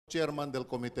chairman del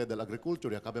Comité del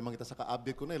Agriculture, kabe man kita sa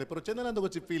kaabit ko nila. Pero tiyan na lang daw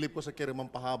si Philip ko sa kere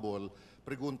mampahabol,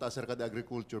 pregunta acerca de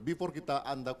agriculture. Before kita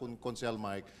anda kun Consel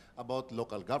Mike about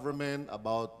local government,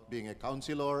 about being a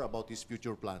councilor, about his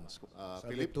future plans.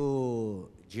 Sabi Philip? to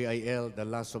GIL, the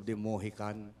last of the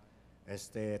Mohican,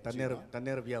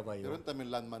 tanervia ba yun? Meron tamin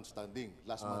landman standing,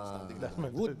 last man standing.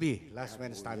 Would be last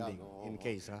man standing in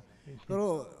case, ha?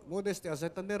 Pero, modesty,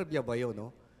 tanervia ba yun,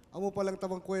 no? Amo palang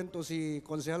tamang kwento si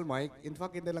Consel Mike, in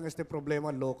fact, hindi lang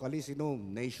problema locally, sino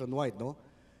nationwide, no?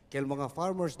 Kaya mga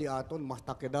farmers di aton, mas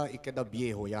takeda, ikeda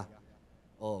viejo ya.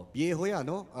 Viejo ya,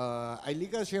 no? Ay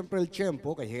liga siyempre el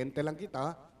tiempo, kay gente lang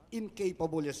kita,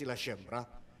 incapable ya sila siyempre.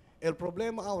 El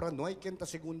problema ahora, no hay kenta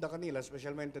segunda kanila,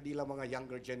 especialmente di la mga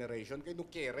younger generation, kay no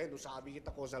quiere, no sabi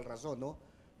kita ko sa rason, no?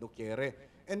 No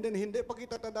quiere. And then hindi pa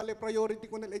kita tadali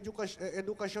priority ko ng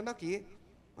edukasyon aki,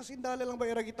 mas indala lang ba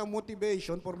era kita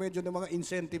motivation por medyo ng mga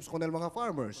incentives ko ng mga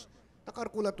farmers.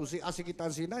 Takarkula to si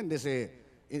asikitan sina,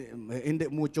 hindi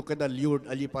mucho kada lured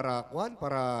ali para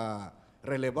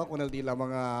releva kung di la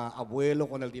mga abuelo,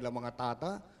 kung di la mga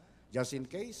tata. Just in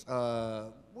case,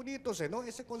 bonitos no?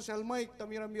 Ese Consel Mike,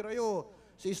 tamira-mira yo,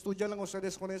 si estudia lang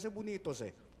ustedes con ese bonitos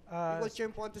Igual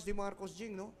tiempo antes di Marcos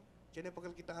Jing, no? Tiene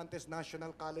pagkal kita antes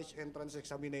National College Entrance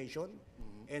Examination,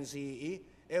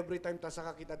 NCE. Every time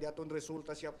tasaka kita di aton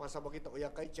resulta siya pasaba kita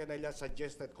uya kay Chenela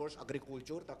suggested course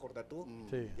agriculture takorda to.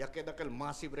 Ya queda kel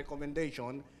massive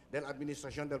recommendation del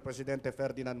administrasyon del presidente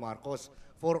Ferdinand Marcos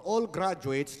for all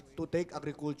graduates to take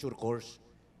agriculture course.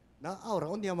 Na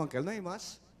ahora on yaman kel na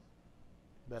imas.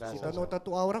 Si tanota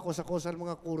to ahora ko sa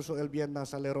mga kurso LBN na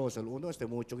sa Lerosel. Uno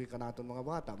mucho ki kanaton mga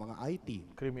bata, mga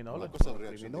IT,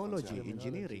 criminology,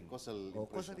 engineering. Cosa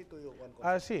dito yo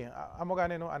Sì, amo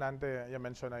gani no anante ya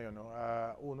mention na yun no.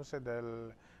 Uno sa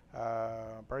del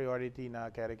priority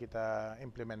na kaya kita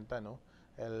implementa no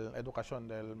el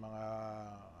edukasyon del mga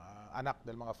anak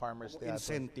del mga farmers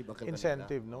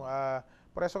incentive no.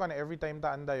 Por eso kan every time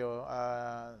ta anda yo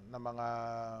na mga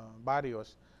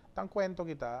barrios tang kwento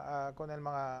kita kung el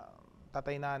mga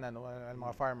tatay nana no el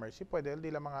mga farmers si pwede el di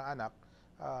lang mga anak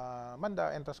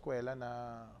manda enta eskwela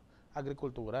na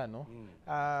agrikultura no.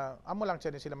 Amo lang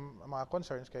siya sila mga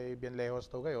concerns kay bien lejos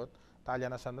to gayot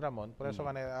talya na San Ramon por eso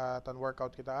tan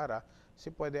workout kita ara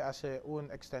si pwede ase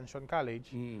un extension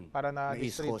college para na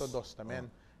distrito 2 tamen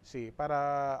si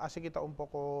para ase kita un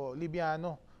poco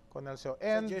liviano con el seo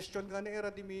and suggestion gani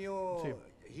era di mio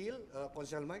Hill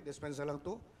Consel Mike dispensa lang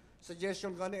to.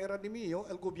 Suggestion gani era di mio,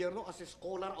 el gobyerno as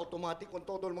scholar automatic con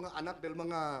todo el mga anak del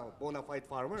mga bona fide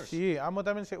farmers. Si, amo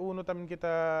tamin si uno tamin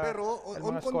kita. Pero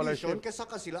on condition kesa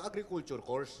ka sila agriculture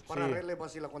course para releva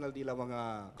sila con el dila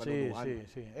mga kanunuan.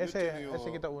 Si. Ese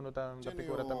kita uno tamin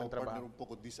napikura tamin trabaho. Partner un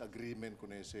poco disagreement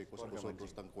con ese cosa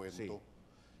nosotros tan kwento.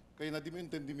 Kaya na di mo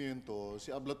entendimiento,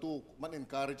 si Ablato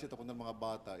man-encourage ito kung ng mga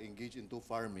bata engage into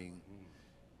farming.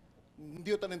 Hindi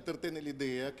yun tan entertain el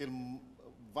idea que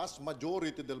vast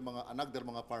majority del mga anak del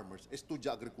mga farmers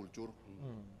estudia agriculture.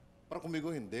 Para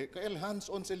kumigo hindi. Kaya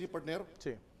hands-on sila partner.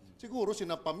 Siguro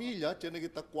sina pamilya, tiyan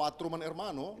kita 4 man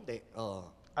hermano. Hindi.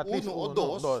 At least uno o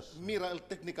dos, mira el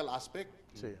technical aspect.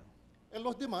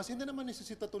 Los demás, hindi naman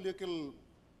necesita tuloy el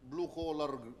blue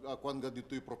collar kung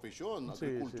dito yung profesyon,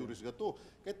 agriculturist gato.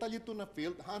 Kaya talito na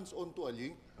field, hands-on to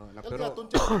aling. El gaton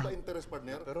tiyan kita interest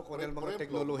partner. Pero kung el mga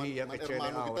teknolohiya kay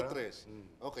hermano kita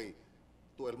 3. Okay.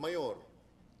 Tu el mayor.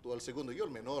 Tu al segundo, yo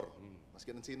el menor. Mas que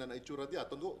nansina na itsura diya,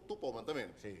 tu po man tamen.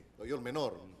 Yo el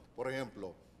menor. Por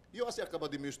ejemplo, yo así acaba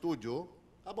de mi estudio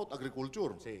about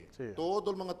agriculture. Todo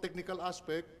el mga technical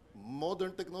aspect,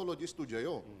 modern technology estudia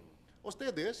yo.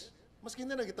 Ustedes, mas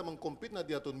hindi na kita mang-compete na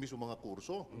diyaton mismo mga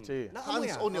kurso.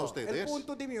 Hands-on niya ustedes. El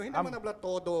punto di mio, hindi man habla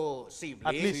todo civil.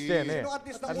 At least yan At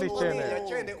least yan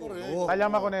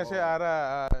Talama ko na siya ara,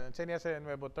 siya sa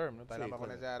nuevo term. Talama ko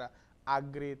na siya ara,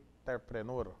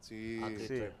 agri-entrepreneur.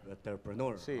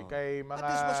 Entrepreneur. Kay mga... At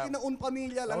least maski na un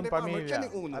pamilya lang, un pamilya. Siya ni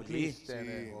uno. At least.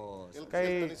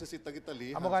 Kay...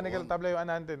 Amo ka ni tabla yung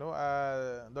anante, no?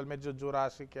 Dol medyo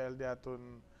Jurassic kaya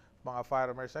diaton mga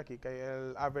farmers aki, kay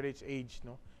el average age,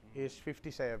 no? Is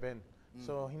 57.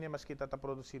 So, hindi mas kita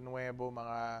ta-produce nuevo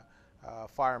mga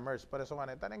farmers. Pero so,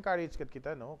 tan-encourage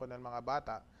kita, no? Kung mga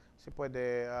bata, si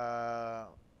pwede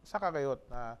saka kayot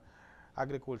na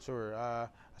agriculture.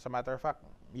 As a matter of fact,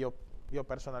 yo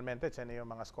personalmente, tiyan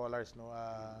yung mga scholars, no?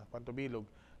 Kwanto bilog,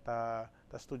 ta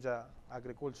studya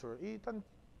agriculture.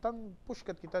 Tan push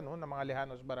kita, no? Na mga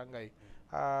lehanos barangay.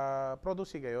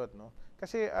 Produce gayot, no?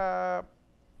 Kasi,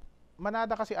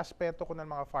 manada kasi aspeto ko ng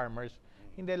mga farmers,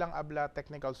 hindi lang abla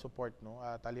technical support, no?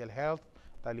 Tali el health,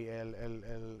 tali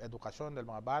el edukasyon del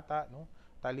mga bata, no?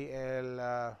 Tali el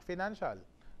financial,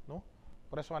 no?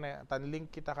 por eso tan link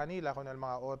kita kanila kun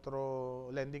mga otro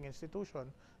lending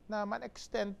institution na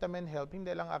man-extend tamen help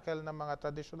hindi lang akal ng mga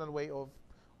traditional way of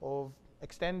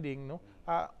extending no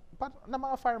na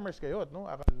mga farmers kayo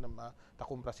no akal na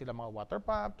takumpra sila mga water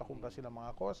pump, takumpra sila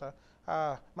mga kosa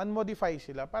man-modify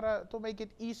sila para to make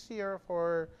it easier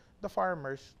for the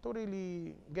farmers to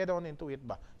really get on into it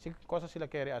ba kosa sila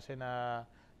kere as na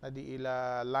di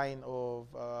ila line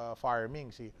of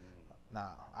farming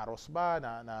na aros ba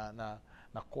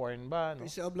na corn ba no?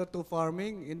 Kasi abla to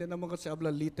farming, hindi naman kasi abla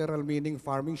literal meaning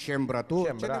farming, siembra to.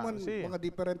 Siembra, Siya naman si. mga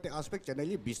diferente aspect, siya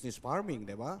nali business farming,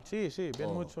 di ba? Ben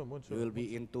Oh, mucho. You will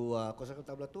be into, kosa ka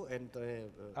tabla to, and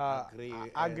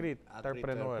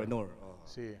agri-entrepreneur. Oh.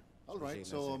 Si. Alright,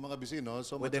 so mga bisino,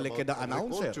 so much Pwede like about the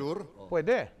announcer. agriculture.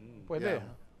 Pwede.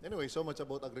 Yeah. Anyway, so much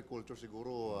about agriculture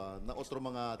siguro na otro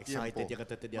mga Excited tiempo. ya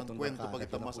katete di atong Mankwento bangka,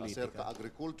 pagita na mas politika. acerca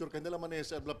agriculture kaya nila man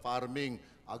sa farming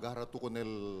agarra to con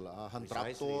el hand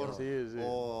tractor Sí.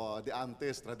 o de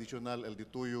antes traditional el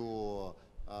dituyo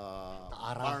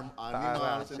Taara. farm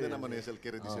animals sí, hindi naman el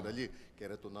kere di sila allí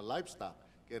kere to na livestock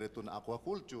kere to na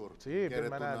aquaculture Sí, kere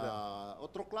to manada. na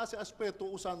otro klase aspeto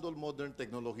usando el modern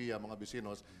tecnología mga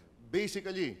vecinos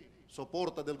basically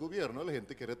soporta del gobierno, la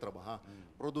gente quiere trabajar.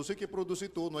 Produce que produce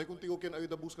tú, no hay contigo quien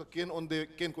ayuda a buscar quién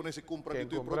con ese compra Quien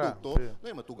dito yung compra, producto, sí. no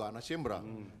hay matugana, siembra.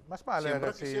 Mas mahalaga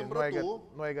Siembra kasi que siembra tú,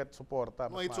 no hay gat suporta.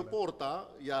 no hay soporta,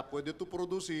 ya puede tú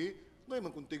producir, no hay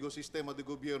man contigo sistema de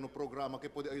gobierno, programa que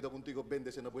puede ayudar contigo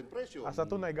vendes en a buen precio. Asa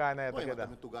to na gana No ito hay kita.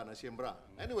 matugana, siembra.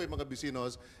 Anyway, mga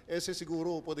bisinos, ese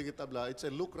siguro pwede kita habla, it's a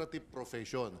lucrative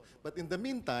profession. But in the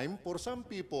meantime, for some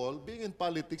people, being in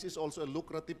politics is also a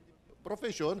lucrative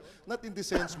profession, not in the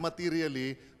sense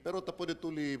materially, pero tapo de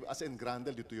tuli as en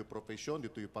grande, el dito yung profession,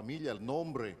 dito yung pamilya, el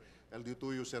nombre, el dito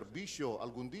yung servisyo,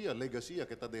 algún día, legacy,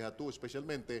 que ta deja tú,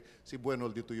 especialmente si bueno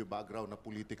el dito yung background na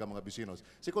politika mga bisinos.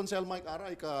 Si Consel Mike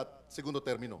Ara ay ka segundo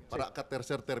termino, para ka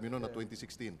tercer termino na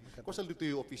 2016. Kung saan dito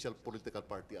yung official political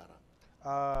party Ara?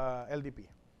 LDP.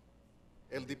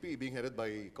 LDP being headed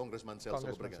by Congressman Celso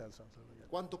Congressman Obregon. Celso Obregon.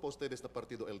 ¿Cuánto pa ustedes na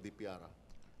partido LDP Ara?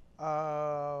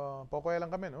 Poco lang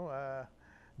kami, no?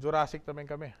 Jurassic naman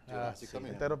kami. Jurassic kami.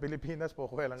 Pero Pilipinas,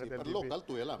 poco lang Si, at pero LDP. local,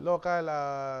 tuya lang. Local,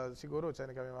 siguro, sana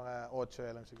kami mga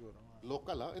 8 lang siguro.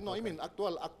 Local, ah? No, I mean,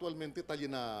 actualmente tayo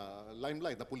na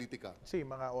limelight na politika. Si,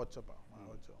 mga 8 pa. Mga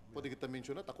 8. Pwede kita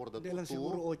mention at akorda Hindi lang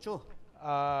siguro 8.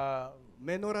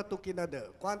 Menora to kinada.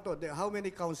 How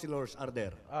many councilors are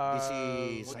there?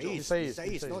 Seis, no?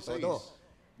 Seis. Todo.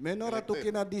 Menora to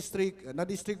Elected. na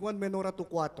district 1, menora to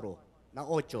 4. Na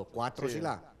 8. 4 Sí.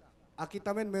 sila. Aquí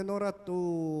también menora to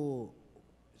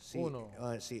Uno.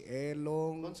 si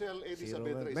Elong. Consel Eddie si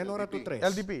Saavedra Robert. is Menora to LDP. 3.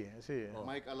 LDP, si.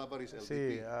 Mike Alavar is Si,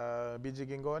 LDP. BG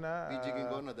Gingona. PG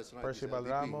Gingona, that's right, is Percival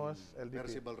LDP. Ramos, LDP.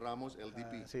 Percival Ramos,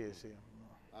 LDP. Si.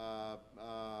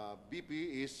 BP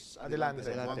is Adelante.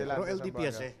 Zamboanga. Pero LDP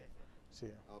Zamboanga. eh. Si.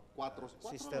 Cuatro.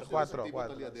 Sister. Cuatro.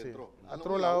 Tali Si. adentro.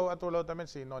 Atrulaw también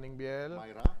si Noning Biel,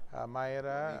 Mayra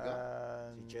Mayra,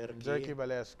 Si Cherky. Jerky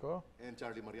Valesco, and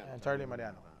Charlie Mariano. and Charlie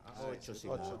Mariano. 8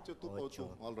 sila.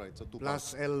 Ocho. All right, so two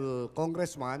Plus el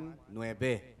congressman,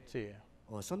 9. Si.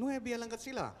 So 9 lang kat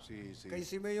sila. Si, si. Kay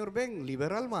si Mayor Beng,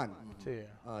 liberal man. Si.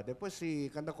 Después si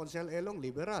Kanda Consel Elong,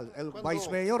 liberal. El Cuando- Vice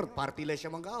Mayor, partyless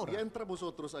siya mga Y ahora. entra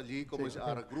vosotros allí, como es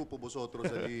ahora grupo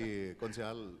vosotros allí,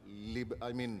 concejal,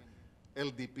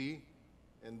 LDP,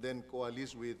 and then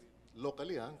coalesce with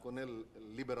locally, con el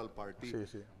Liberal Party.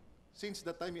 Si. Since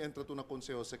that time, you entra to na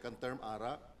consejo second term,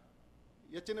 ara,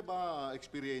 ya tiene ba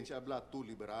experience, habla tu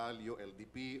liberal, yo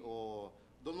LDP, o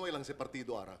doon mo lang sa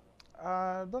partido, ara?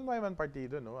 Doon may man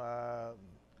partido, no?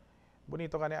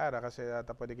 Bonito ka ni Ara kasi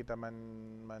pwede kita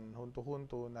man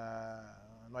hunto-hunto na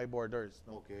no hay borders,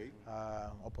 no? Okay.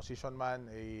 Opposition man,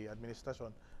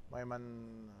 administrasyon, may man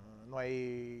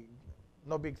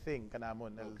no big thing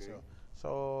kanamon. Okay.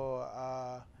 So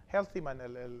healthy man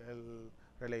el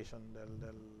relation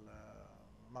del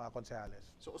mga konsehales.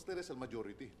 So, ustedes el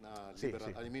majority na Sí,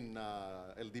 liberal, sí. na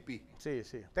LDP, Si.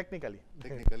 Technically.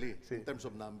 technically, Sí. in terms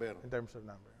of number. In terms of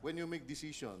number. When you make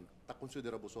decision, ta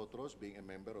considera vosotros being a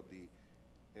member of the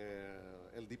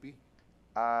LDP?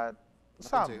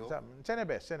 Some. Tiene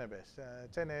best.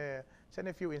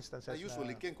 Tiene few instances.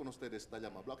 Usually, ¿quién con ustedes está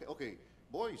llamando? Okay,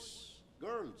 boys,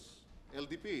 girls,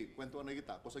 LDP, kwento na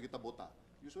kita, kosa kita bota.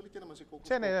 Usually, tiyan naman si Cocos.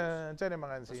 Tiene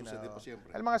mga Nasusucede po siyempre.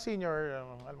 el mga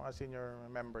senior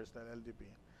members del LDP.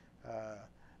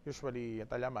 Usually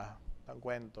talama, tan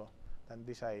kwento, tan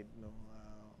decide no.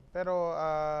 Pero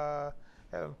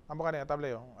amo kanina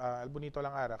tableo, el bonito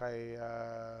lang ara kay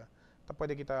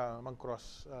pwede kita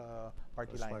mag-cross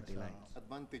party Cross lines. party lines.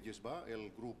 Advantages ba el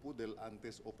grupo del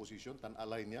antes oposition tan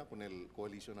align niya con el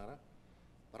coalition ara?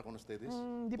 para con ustedes?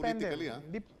 Depende.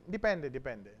 Politically,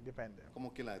 Depende.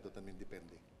 ¿Cómo que ito también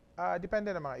depende?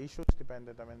 Depende ng mga issues,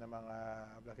 depende naman ng mga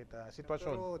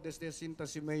sitwasyon. Pero desde sinta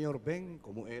si Mayor Beng,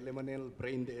 como ele manel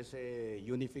brain de ese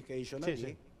unification Sí,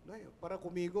 ali, no, para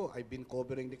conmigo, I've been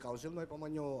covering the council, no,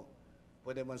 pamanyo,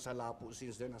 pwede man sa lapo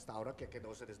since then hasta ahora, que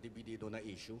quedó se desdividido na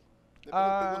issue.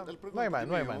 No hay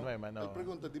man. El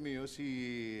pregunta di mio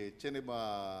si tiene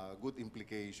ba good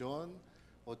implication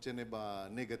o tiene ba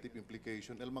negative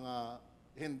implication el mga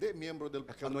hindi miyembro del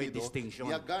Acá no hay partido distinction.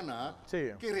 y gana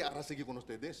Sí. que reara seguir con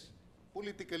ustedes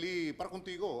politically para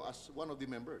contigo as one of the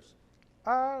members.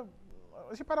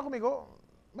 Kasi para kumigo,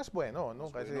 mas bueno,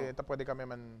 no? Mas Kasi bueno. pwede kami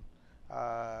man,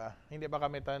 hindi ba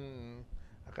kami tan,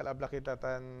 kalabla kita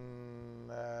tan,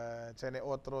 tsene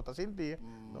otro tasinti,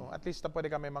 no? At least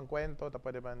pwede kami man kwento,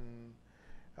 pwede man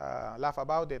laugh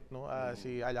about it, no?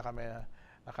 Si ala kami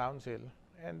na council.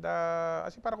 And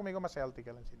kasi para kumigo, mas healthy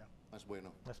ka lang sila. Mas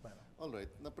bueno. Mas bueno. All right,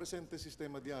 na presente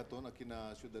sistema diato na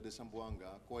kina Ciudad de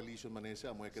Zamboanga, coalition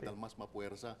manesa mo que tal mas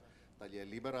mapuersa, talye el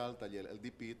liberal, talye el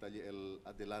LDP, talye el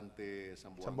adelante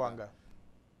Zamboanga.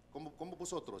 Como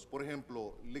vosotros, por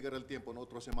ejemplo, ligar el tiempo en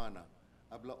otra semana,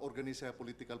 habla organiza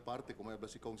political party, como habla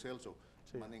si Kong Celso.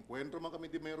 Sí. Man encuentro man kami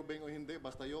di Mayor Beng o hindi,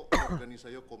 basta yo organiza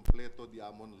yo completo di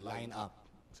amon Line up.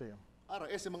 Sí. Ara,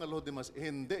 ese mga los demás,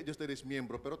 hindi yo ustedes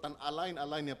miembro, pero tan align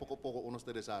niya poco uno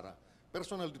ustedes ara.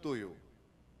 Personal dito yo.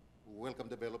 Welcome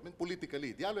development,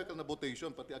 politically. Dialogue ka na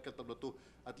votation, pati akal tablo to.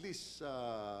 At least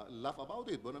laugh about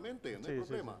it, bonamente, no hay Sí, sí,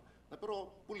 problema. Na,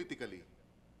 pero politically.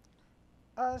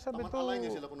 Sabi Taman to, alay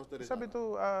niya sila kung ustedes sabi ara.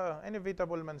 to,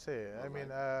 inevitable man siya. I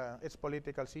mean, it's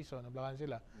political season, nablakan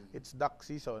sila. It's duck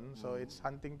season, so it's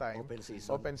hunting time. Open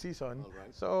season. Open season.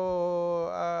 Alright. So,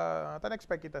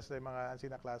 tan-expect kita sa mga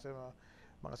ansina klase,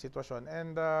 mga sitwasyon.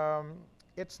 And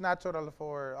it's natural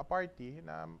for a party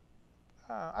na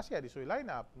asya di suy line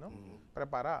up, no?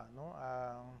 Prepara, no?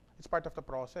 It's part of the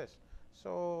process.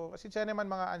 So, kasi siya naman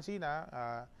mga ansina,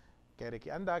 kere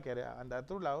anda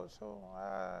trulaw. So,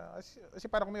 kasi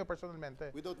parang kami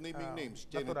personalmente. Without naming names,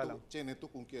 natural lang. tiene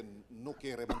to kung quien no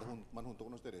quiere manjunto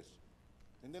con ustedes.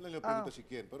 Hindi lang yung pregunta si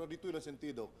Ken, pero dito yung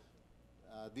sentido,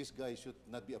 this guy should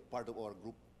not be a part of our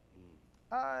group.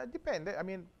 Depende. I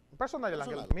mean, personal lang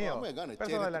Personal. kami mio. Gana.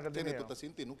 Personal lang kami Tiene mio. to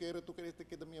tasinti, no quiere to kaya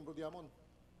kita miyembro di amon.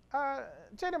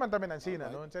 Siya naman tamin ang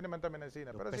sina, no? Siya naman tamin ang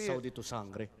sina. Pero Pesaw dito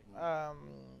sangre.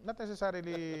 not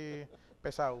necessarily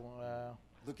pesaw.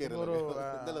 No quiere Siguro,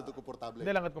 lang. Dala to komportable.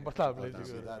 Hindi lang at komportable.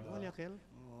 Siguro. Wala kel.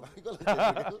 Ikaw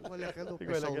lang. Wala kel.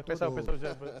 Pesaw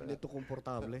siya. Dito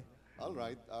komportable. All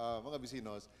right, mga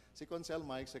bisinos, si Consel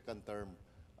Mike second term.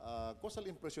 ¿Cuál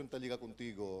impresión taliga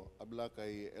contigo habla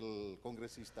kay el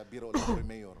congresista Biro Olavar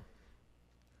Mayor?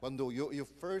 Cuando you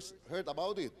first heard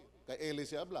about it, kay Eli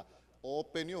si habla,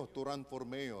 open yo to run for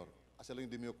mayor. Asa lang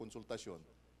yung konsultasyon.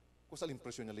 ¿Cuál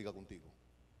impresión niya liga contigo?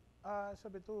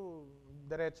 Sabi to,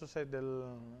 diretso sa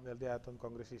del diaton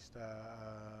kongresista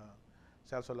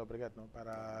Celso Lobregat, no?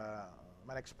 Para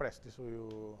man-express di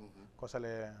suyo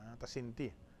kosale tasinti,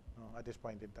 no? At this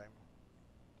point in time.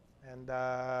 And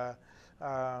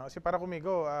kasi para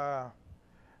kumigo,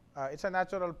 it's a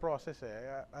natural process.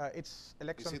 It's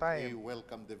election Is it a time.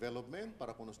 welcome development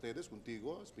para con ustedes,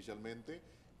 contigo, especialmente,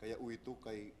 kaya uito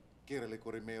kay Kirele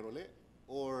Corrimerole,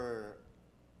 or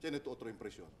tiene tu otra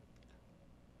impresión?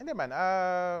 Hindi man,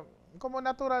 como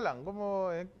natural lang,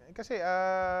 como kasi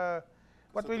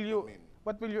what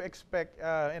will you expect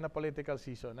in a political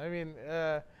season? I mean,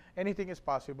 anything is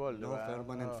possible. No diba?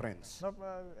 permanent friends. No,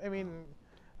 I mean,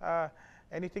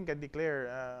 anything can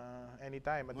declare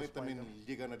anytime at No this point. también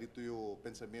llega na dito yung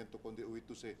pensamiento kundi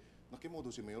uito si nakimodo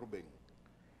si Mayor Beng.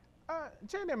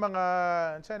 Siya ni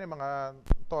mga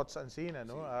thoughts ang sina,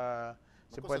 no?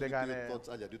 Si pwede gane thoughts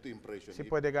alya dito impression. si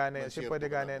pwede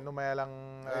gane numaya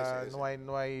lang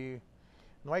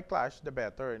nuay clash the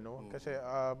better, no? Kasi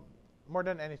more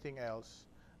than anything else,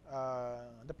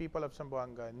 the people of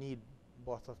Zamboanga need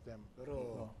both of them.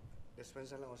 Pero,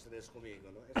 despensa lang ustedes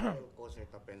conmigo, no? Esta el cosa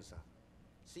esta pensa.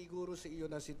 Siguro sa iyo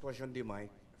na sitwasyon di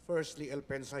Mike, firstly, el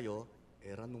pensa yo,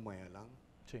 era numaya lang,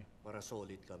 Sí. para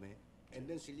solid kami. And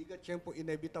then, siliga tiyempo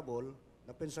inevitable,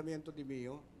 na pensamiento di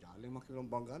mio, yaling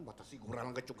makilombangan, bata sigura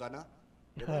lang katsyo na.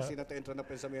 Di ba, sinata-entra na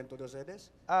pensamiento de ustedes?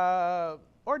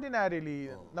 Ordinarily,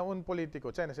 naun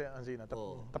politiko, siya na siya ang sina.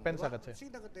 Tapensa ka siya.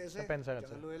 Sina ka tese, Tapensa ka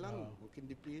siya. jalo lang,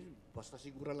 hindi please, basta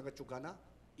sigura lang katsyo na,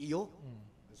 iyo.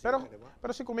 Pero, Sina, di ba?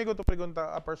 pero si kumigo to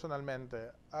pregunta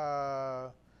personalmente,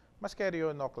 mas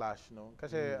keryo no clash, no?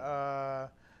 Kasi,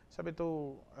 sabi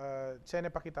to, siya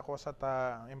pakita ko sa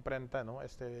ta imprenta, no?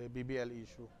 Este BBL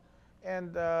issue.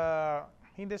 And,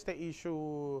 hindi este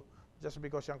issue just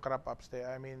because yung crop ups te.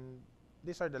 I mean,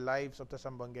 these are the lives of the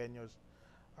Zamboangueños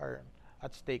are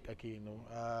at stake aquí, no.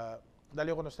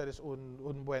 Dali ko ustedes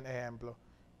un buen ejemplo.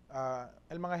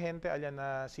 El mga gente allá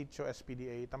na sitio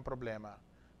SPDA tan problema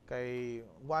kay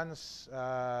once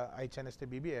ay chenes de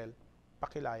BBL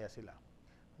pakilaya sila.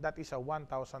 That is a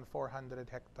 1,400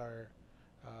 hectare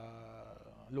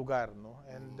lugar, no,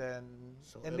 and then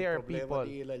So, and there are people.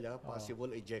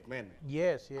 Possible ejectment.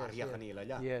 Yes. Area kanila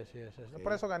niya. Yes. Okay.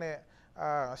 Por eso gani,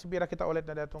 sibira kita ulit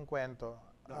na datong kwento.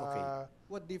 Okay.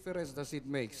 What difference does it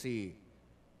make?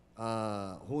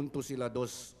 Junto sila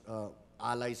dos,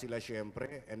 alay sila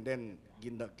syempre, and then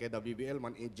keda BBL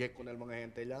man eject ko na mga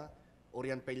hente niya,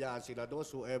 orient pelaan sila dos,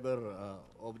 whoever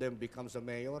of them becomes a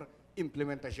mayor,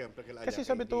 implementa syempre kila Kasi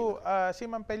sabi to, si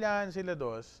Mampelyan sila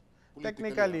dos,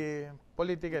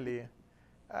 politically,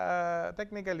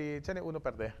 technically, uno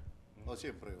perde. Oh,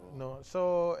 siyempre. Oh. No?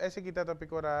 So, ese kita to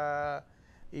pikura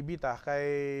ibita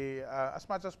kay as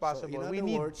much as possible. So, in we other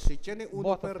need words, si Chene uno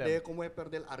both of perde, them. como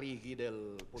perde el arigi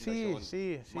del pundasyon.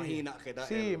 Mahina keda.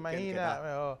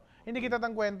 Mahina. Hindi kita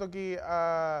tang kwento ki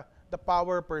the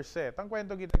power per se. Tang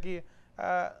kwento kita ki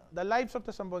the lives of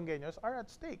the Zamboangueños are at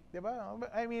stake, di ba?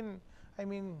 I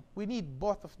mean, we need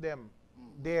both of them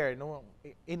there, no,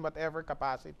 in whatever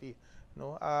capacity,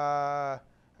 no.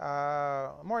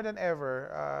 More than ever,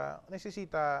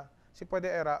 necesita si puede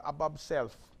era above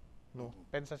self, no.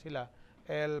 Pensa sila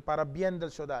para bien del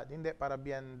ciudad, hindi para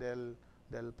bien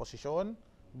del posisyon,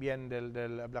 bien del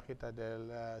blakita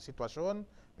del sitwasyon,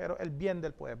 pero el bien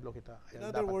del pueblo kita. In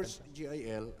other words,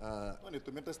 GIL,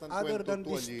 mientras tan other kwento than tu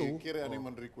these allí, two, quiere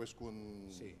animan request kun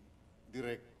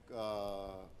direct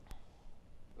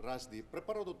Rasdi,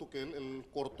 preparado tu que el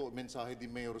corto mensaje de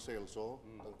Mayor Celso,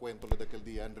 ang kwento le daquel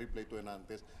día en replay to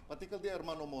antes, pati kal dia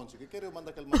hermano Monsi, que quiere manda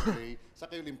kal Monterrey, sa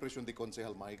kayo l'impression de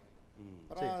Consejal Mike.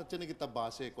 Para tiene kita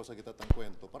base, cosa kita tan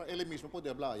kwento. Para él mismo puede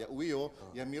hablar, ya uyo,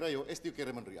 ya mira yo, este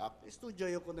quiere man react. estudio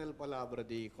yo con el palabra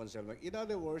de Consel Mike. In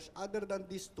other words, other than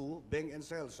these two, Beng and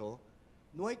Celso,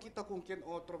 no hay kita kung kien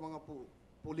otro mga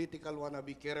political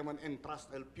wannabe kere man entrust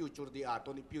el future di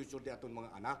aton mga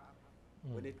anak.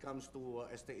 When it comes to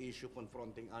este issue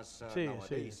confronting us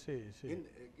nowadays.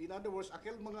 In other words,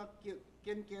 aquel mga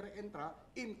quien quiere entra,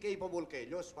 incapable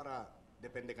kayo para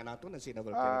depende ka nato ng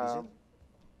sinabal terrorism.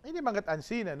 Hindi mangat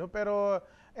ansina, no, pero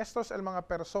estos el mga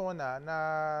persona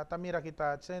na tamira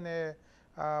kita tiene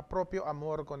propio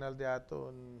amor con el de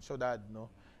aton ciudad, no.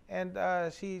 And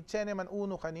si tiene man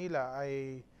uno kanila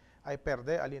ay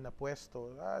perde alin na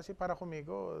puesto. Si para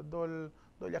kumigo dol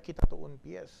ya kita to un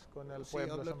pies con el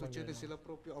pueblo sa Manila. Sila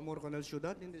propio amor con el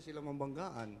ciudad, hindi sila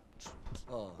mambanggaan.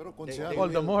 Pero konsehal, all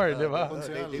the more, di ba?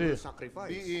 They will sacrifice.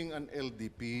 Being an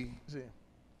LDP,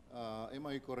 am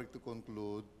I correct to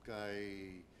conclude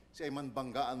kay si ay man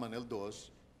banggaan man el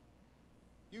dos,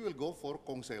 you will go for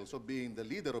Kong Celso being the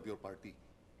leader of your party.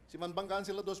 Si man banggaan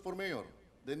sila dos for mayor,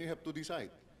 then you have to decide.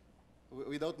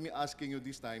 Without me asking you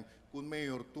this time, kung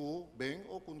mayor tu, Beng,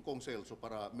 o kung Kong Celso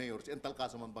para mayor, si ental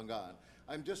kaso man banggaan.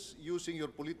 I'm just using your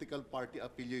political party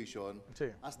affiliation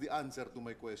as the answer to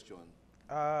my question.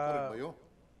 Correct ba yun?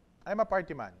 I'm a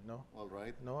party man, no? All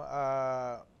right. No,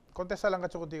 kontesta lang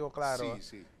katso ko klaro.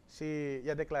 Si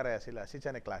ya deklara sila, si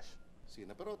Chene Clash.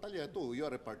 Sina, pero talya tu, you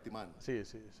are a party man. Si.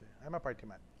 I'm a party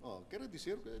man. Oh, kaya this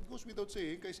year, it goes without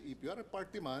saying, guys, if you are a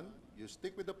party man, you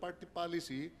stick with the party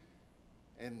policy,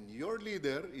 and your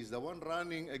leader is the one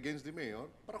running against the mayor,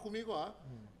 para kumigo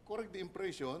correct the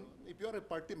impression, if you are a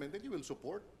party man, then you will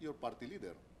support your party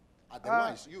leader.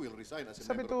 Otherwise, you will resign as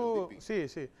a member of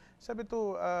LDP. Sabi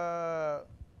to,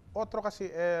 otro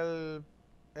kasi el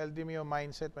Dimio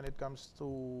mindset when it comes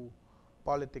to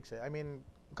politics. I mean,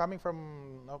 coming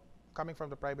from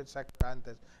the private sector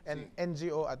antes, and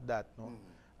NGO at that, no.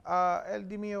 El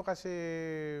Dimio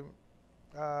kasi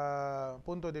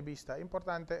punto de vista,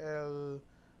 importante el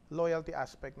loyalty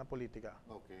aspect na politika.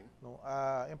 Okay. No,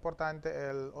 importante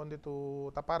el onde tu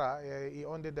tapara y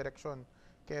onde direction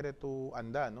kere tu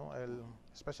anda, no,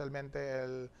 especialmente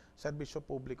el serbisyo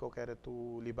publiko kere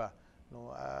tu liba,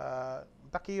 no.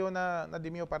 Takiyo na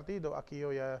dimio partido,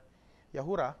 akiyo ya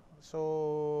hura.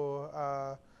 So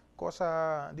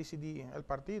cosa decidi el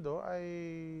partido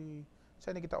ay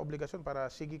sa kita obligasyon para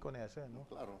sigi con ese, no.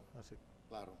 Claro.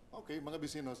 Claro. Okay, mga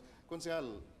bisinos,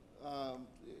 konsehal,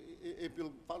 if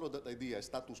you'll follow that idea,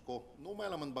 status quo, no may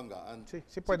laman banggaan.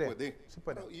 Si puede.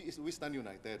 Pero we stand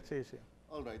united. Si.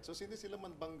 All right. So hindi sila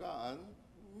man banggaan,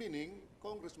 meaning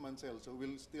Congressman Celso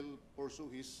will still pursue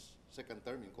his second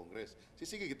term in Congress.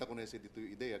 Sige kita kung nasa dito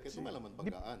yung ideya, kasi may laman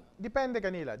banggaan. Depende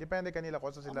kanila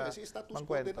kung sila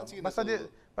mangkwento.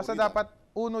 Basta dapat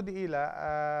uno di ila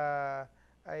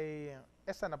ay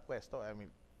esta na puesto. I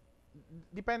mean,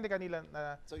 depende kanila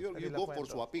na So you kanila go for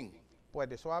kwento. swapping.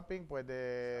 Pwede swapping,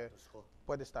 pwede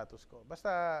status quo.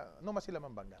 Basta no masila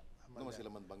mambangga. Naman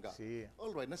sila manbangga. Si.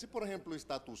 All right. Nasi por ejemplo,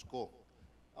 status quo.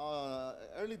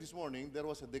 Early this morning, there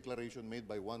was a declaration made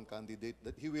by one candidate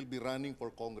that he will be running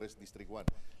for Congress District 1.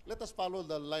 Let us follow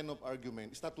the line of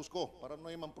argument. Status quo. Para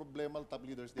no yung problema al top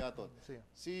leaders diaton.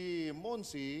 Si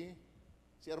Monsi,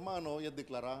 si hermano, ya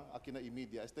deklara, akin na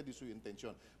imedia, este di su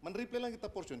intention. Man-reply lang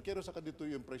kita portion, kero sa kadito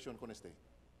yung impression ko neste.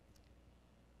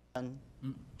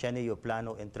 Tiene yo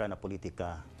plano entrar na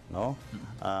politika, no?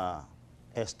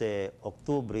 Este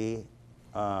Octubre,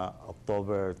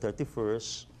 October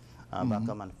 31st,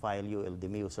 baka man file yo el de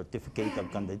mi certificate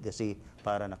of candidacy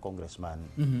para na congressman.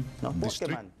 No,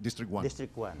 District 1.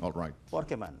 District 1. All right.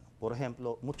 Porque man, por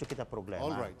ejemplo, mucho kita problema.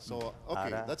 All right. So,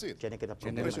 okay, that's it. Tiene kita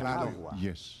Tiene problema. plano. Agua.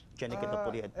 Yes. Tiene kita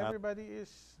Everybody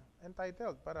is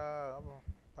entitled para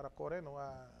correr no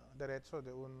derecho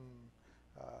de un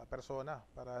persona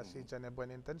para si tiene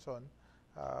buena intención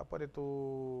puede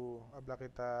tu habla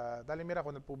kita dali mira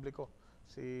con el público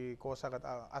si cosa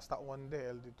hasta onde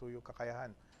el dito yung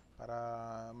kakayahan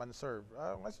para man-serve.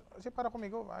 Kasi para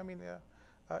kumigo, I mean,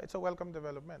 it's a welcome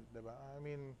development, di ba? I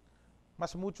mean,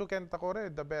 mas mucho kenta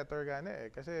kore, the better gane.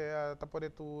 Kasi tapo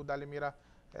dito dali mira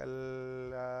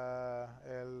el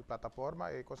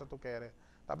plataforma e cosa tu quere.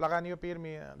 Tablakan niyo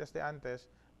pirmi desde antes,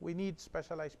 we need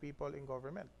specialized people in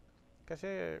government.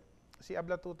 Kasi si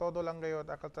habla tu todo lang ngayon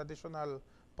akal traditional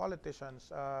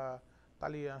politicians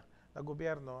tali na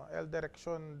gobyerno el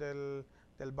direksyon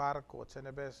del barco at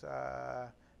senebes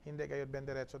hindi kayo ben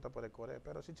diretso ta pore kore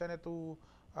pero si tiene tu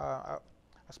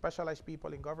specialized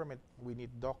people in government, we need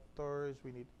doctors,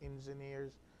 we need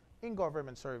engineers in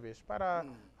government service para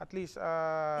at least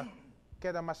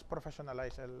queda mas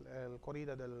professionalize el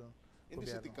corrida del In the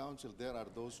city council, there are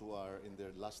those who are in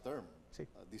their last term. Sí.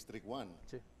 District 1.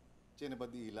 Sí. Tiene ba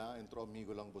di ila, entro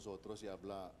amigo lang vosotros, y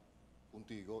habla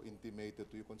contigo,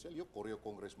 intimated to you, conselyo, koreo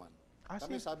congressman.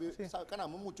 Kami sí, sabi, sí.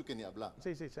 kanamo mucho ken habla.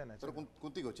 Sí, sí, sena. Pero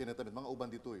contigo, tiene tamit, mga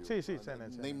uban dito yun. Sí, sí, sena.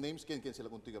 Names ken sila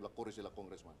contigo, habla, koreo sila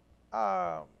congressman.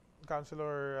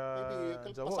 Councilor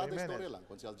Maybe, Jawo pasada Jimenez. istorya lang,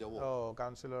 konsel Jawo. Oh,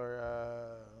 Councilor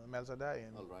Mel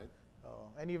Sadayan. All right.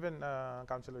 And even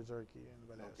Councilor Zerky and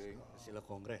Valles. Okay. Sila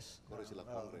Congress. Koreo sila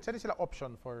congress. Sila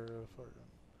option for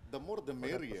The more the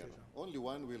merrier. position. Only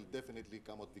one will definitely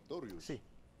come out victorious. Sí.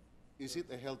 Is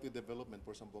it a healthy development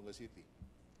for Zamboanga City?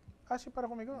 Sí, para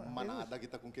kumigo. Manada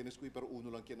kita kung kiniskuy pero uno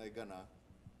lang kinay gana.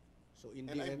 So in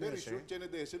And I'm very DNS, sure tiene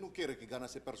de ese nung kere ki gana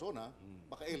si persona,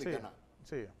 baka ele Sí. gana.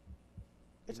 Sí.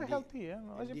 It's a Hindi- healthy,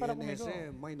 no? Kasi in para DNS,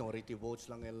 kumigo. minority votes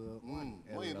lang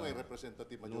No hay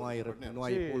representative no hay, majority. no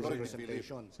hay Sí, full sí.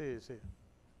 representation. Sí, sí.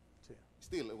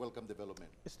 Still a welcome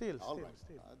development. Still. All right.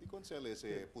 Di Consel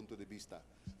ese punto de vista.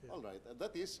 All right.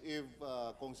 That is if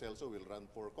Kong Celso will run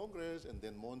for Congress and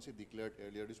then Monsi declared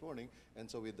earlier this morning and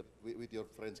so with your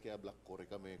friends kaya Black Kore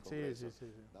kami Congress. sí.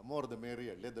 The more the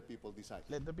merrier. Let the people decide.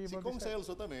 Let the people si Kong decide.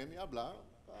 Celso tamen, habla,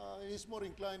 he's more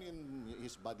inclined in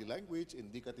his body language,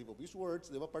 indicative of his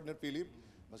words, di ba partner Philip?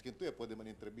 Maski ito pwede man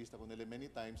entrevista ko nila many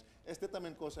times. Este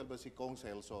tamen ko salba si Kong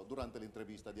Celso durante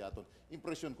l'intervista di aton.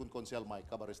 Impression kun Consel Mike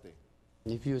kabareste.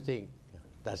 If you think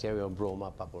that's how yung broma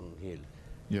pa on hill.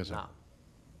 Yes, sir. Now,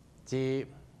 si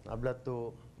habla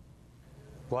to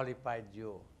qualified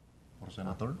you For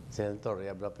Senator? senator,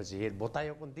 habla pa si Hill,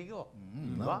 botayo contigo.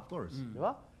 Of course. Di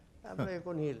ba? Habla yo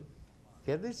con Hill.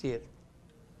 Quiere decir,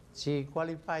 si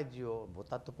qualified yo,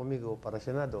 votato conmigo para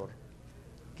senador,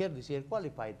 quiere decir,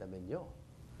 qualified también yo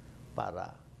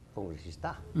para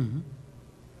congresista.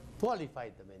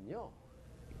 Qualified también yo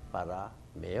para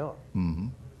mayor.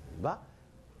 ¿Va?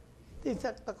 ¿Te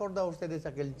acuerdas ustedes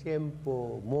aquel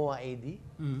tiempo Moa Edi?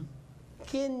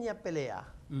 ¿Quién ya pelea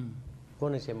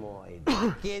con ese Moa Edi?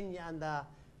 ¿Quién ya anda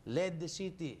led the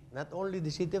city? Not only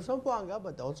the city of Zamboanga,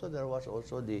 but also there was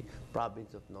also the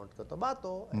province of North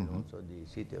Cotabato and also the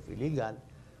city of Iligan.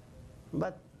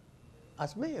 But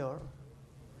as mayor,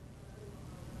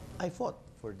 I fought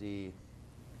for the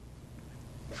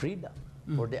freedom,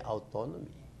 for the autonomy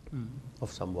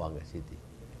of Zamboanga City.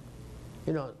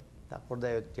 You know,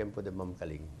 acorda yung tiempo de Ma'am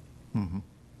Kaling.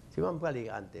 Si Ma'am Kaling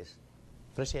antes,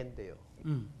 presente yo.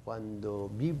 Cuando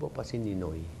vivo pa si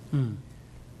Ninoy.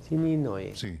 Si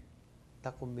Ninoy, Sí.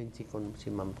 ta-convince con si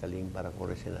Ma'am Kaling para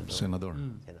correr senador. Senador.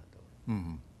 Senador.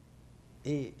 Mhm.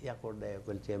 Y acorda yo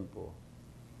quel tiempo,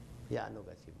 ya ano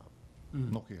ka si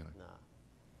Ma'am. No quiere. Na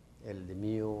el de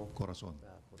mío Corazón.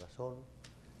 corazón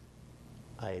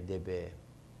ay debe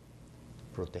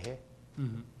proteger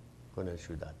con el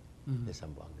ciudad de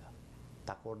Zamboanga.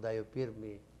 Tacorda yo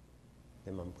firme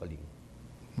de Ma'am Kaling.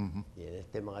 Y en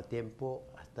este mga tiempo,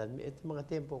 hasta en este mga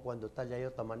tiempo, cuando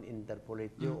tayo taman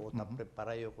interpolate yo, o ta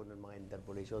prepara yo con mga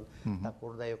interpolation, ta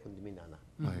kurda yo con diminana.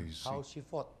 I see. How she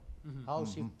fought. How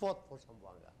she fought for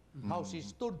Zamboanga. How she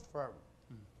stood firm.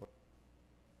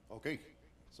 Okay.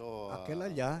 So,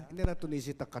 Aquella hindi na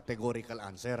tunisit ang categorical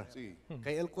answer. si,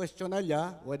 Kaya el question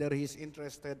niya whether he's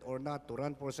interested or not to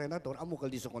run for senator, amo kal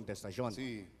di sa kontestasyon.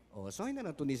 si, Oh, so hindi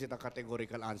na tunisit ang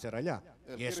categorical answer niya.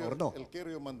 Yes or no? El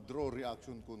Querio man draw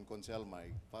reaction kun Consel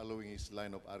Mike following his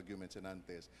line of arguments and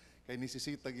antes. Kaya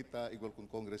nisisita kita igual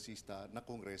kun kongresista na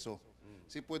kongreso.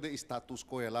 Si pwede status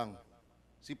quo lang.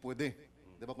 Si pwede.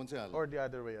 Di ba, Consel? Or the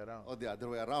other way around. O the other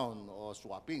way around, o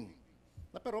swapping.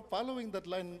 Na pero following that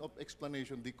line of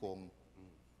explanation di Kong,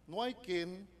 nuay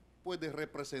kin pwede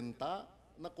representa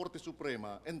na Korte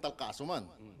Suprema en tal kaso man.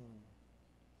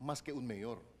 Mas que un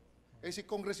mayor. Eh si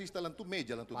kongresista lang tu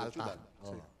media lang tu da syudad.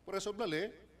 Por eso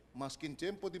blale, mas kin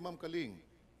tiempo di Ma'am Kaling.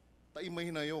 Ta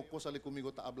imaginayo ko sali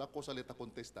kumigo ta abla ko sali ta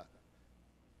contesta.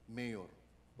 Mayor.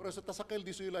 Por eso ta sakal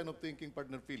di suyo line of thinking,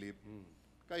 partner Philip.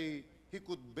 Kay he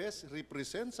could best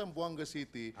represent Zamboanga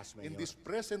City As in mayor. this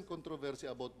present controversy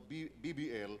about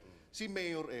BBL, si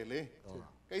Mayor Ele.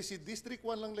 Kay si District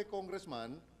 1 lang le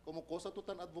congressman, como cosa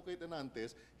tutan advocate and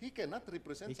antes, he cannot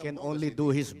represent He can Zamboanga only City.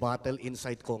 do his battle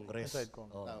inside Congress. Inside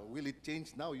Congress. Now, will it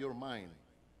change now your mind?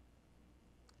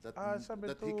 That,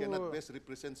 sabi that he to- cannot best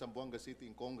represent Zamboanga City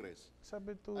in Congress.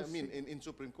 Sabi to I mean, si, in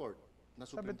Supreme Court. Na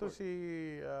sabi Supreme to Court. si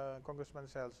Congressman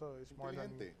Celso is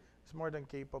more than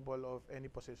capable of any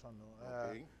position, no?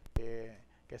 Okay.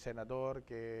 Que senador,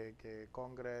 que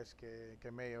Congress,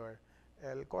 que mayor.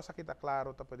 El cosa kita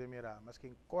claro ta pwede mira,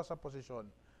 masking cosa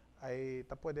posisyon ay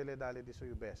ta pwede le dali di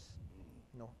suyo best,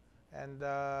 no? And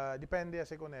depende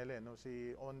kasi con ele, no?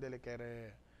 Si onde le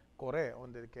kere kore,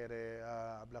 onde le kere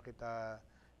abla kita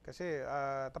kasi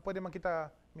ta pwede man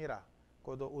kita mira,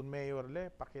 kodo un mayor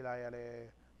le pakilaya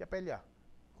le yapelya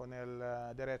con el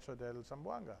derecho del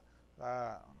Zamboanga.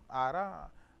 Ara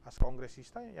as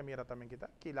kongresista ya mira también kita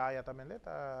kilaya también le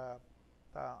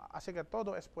así que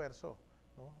todo esfuerzo,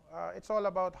 no? It's all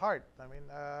about heart. I mean,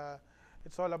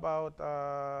 it's all about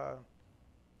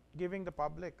giving the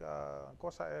public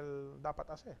cosa el dapat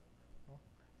ase, no?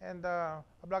 And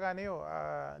ablaga niyo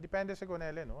depende sa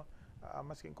gonele, no?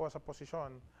 Masking cosa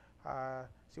posisyon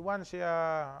si Juan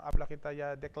siya abla kita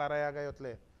ya deklara ya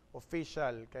gayotle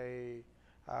official kay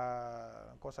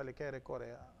cosa le kere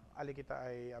kore ali kita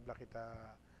ay abla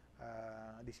kita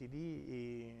decidi y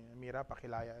mira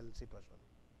pakilaya el sitwasyon.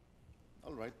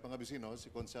 All right, mga vecinos, si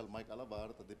Consel Mike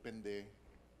Alavar, ta depende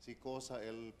si cosa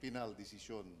el final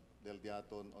decisión del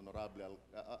diaton honorable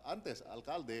antes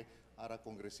alcalde ara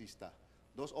kongresista.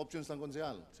 Dos options lang,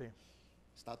 Consel. Sí.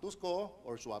 Status quo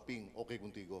or swapping, okay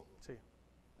contigo. Sí.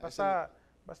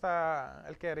 Basta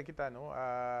el kere kita, no,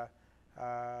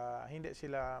 hindi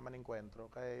sila manengkwentro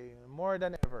kay more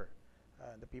than ever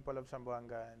the people of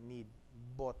Zamboanga need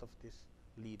both of these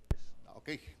leaders.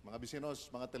 Okay, mga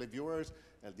vecinos, mga televiewers,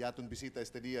 el diaton bisita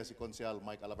este día si Consel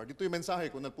Mike Alavar. Dito yung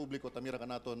mensahe kung al publiko tamira ka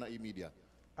nato na i-media.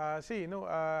 Sí, no,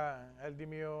 el di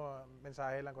mio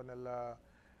mensaje lang con el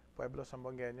pueblo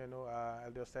zamboangueño, no,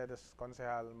 el de ustedes,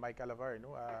 concejal Mike Alavar,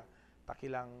 no,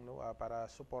 takilang, no, para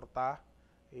suporta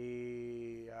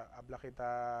y habla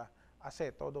kita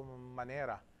hace todo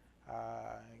manera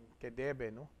que debe,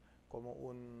 no, como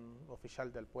un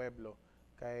oficial del pueblo.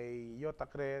 Kay yo ta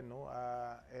cree, no,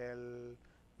 el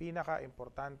pinaka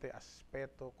importante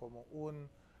aspecto como un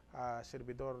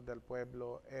servidor del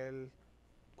pueblo, el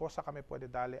cosa kami pwede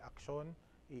dale aksyon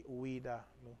y huwida,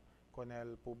 no, con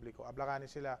el público. Ablaganin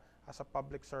sila as a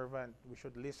public servant, we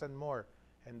should listen more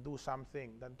and do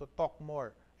something than to talk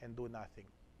more and do nothing.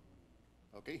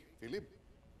 Okay, Philip.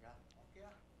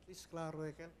 Please klaro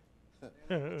Ken.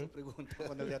 So pregunta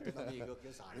ko na lihat yung amigo ko.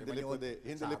 Sabi Hindi le man pwede,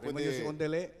 yung si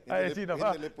Ondele, Ay, sino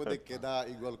ba? hindi le pwede queda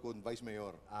igual con Vice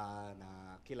Mayor.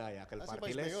 na kilaya kal Si party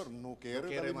Vice list. Mayor, no quiero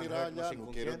quiere dale man mira hurt allá, masing no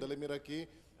kung quiero quién. dale mira aquí.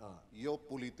 Yo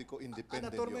político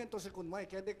independent yo. Tormento si Kun Mike,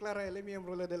 kaya deklara ele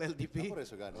miyembro le del LDP. Por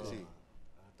eso gana, sí.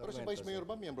 Pero si Vice Mayor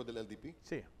ba miyembro del LDP?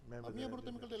 Sí, member Miyembro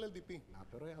también del LDP.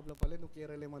 Pero habla pala no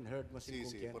quiere le man hurt masing Sí,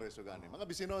 kung sí, quién. por eso gane. Mga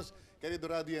vecinos, querido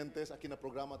radiantes, aquí na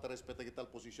programa ta respeta kita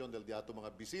posisyon del diato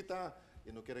mga bisita.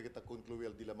 Y no quiere kita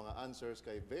concluir dila mga answers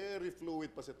kay very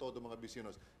fluid pa sa todo mga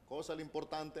vecinos. Cosa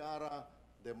importante ara,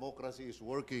 democracy is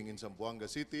working in Zamboanga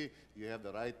City. You have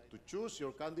the right to choose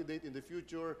your candidate in the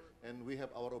future and we have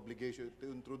our obligation to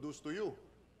introduce to you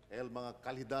el mga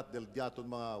kalidad del diaton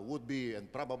mga would-be and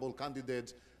probable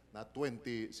candidates na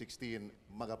 2016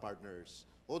 mga partners.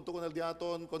 Junto con el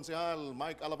diaton, Konsehal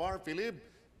Mike Alavar, Philip,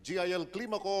 GIL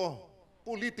Climaco,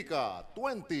 Politika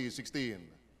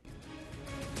 2016.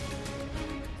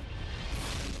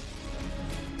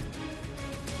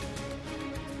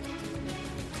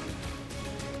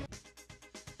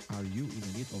 Are you in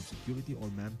need of security or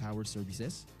manpower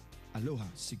services? Aloha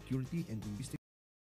Security and Investigation